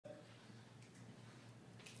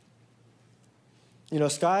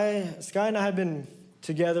Sky and I have been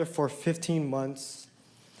together for 15 months.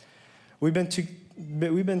 We've been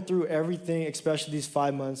through everything, especially these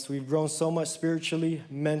 5 months. We've grown so much spiritually,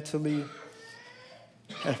 mentally,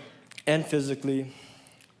 and physically.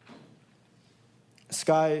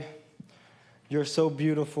 Sky, you're so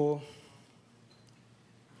beautiful.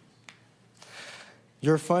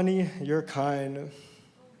 You're funny, you're kind,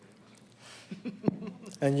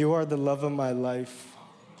 and you are the love of my life.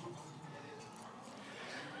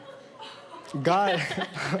 God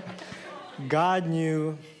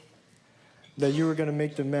knew that you were going to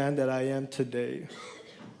make the man that I am today.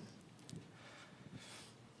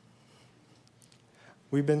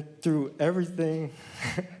 We've been through everything,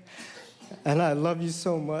 and I love you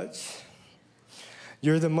so much.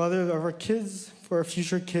 You're the mother of our kids, for our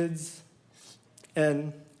future kids.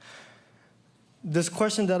 And this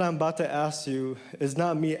question that I'm about to ask you is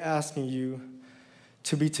not me asking you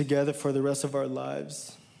to be together for the rest of our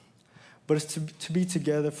lives, but it's to be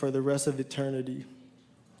together for the rest of eternity.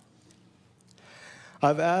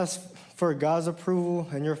 I've asked for God's approval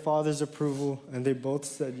and your father's approval, and they both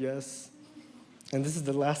said yes. And this is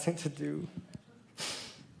the last thing to do.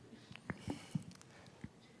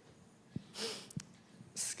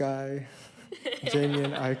 Sky, Jamie,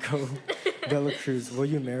 and Aiko, Dela Cruz, will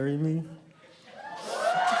you marry me?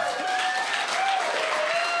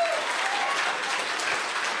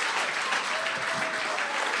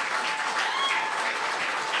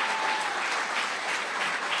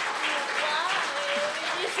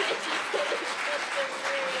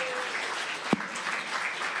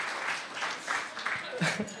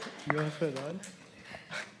 You want to put it on?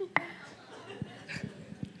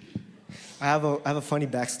 I have a funny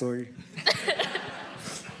backstory.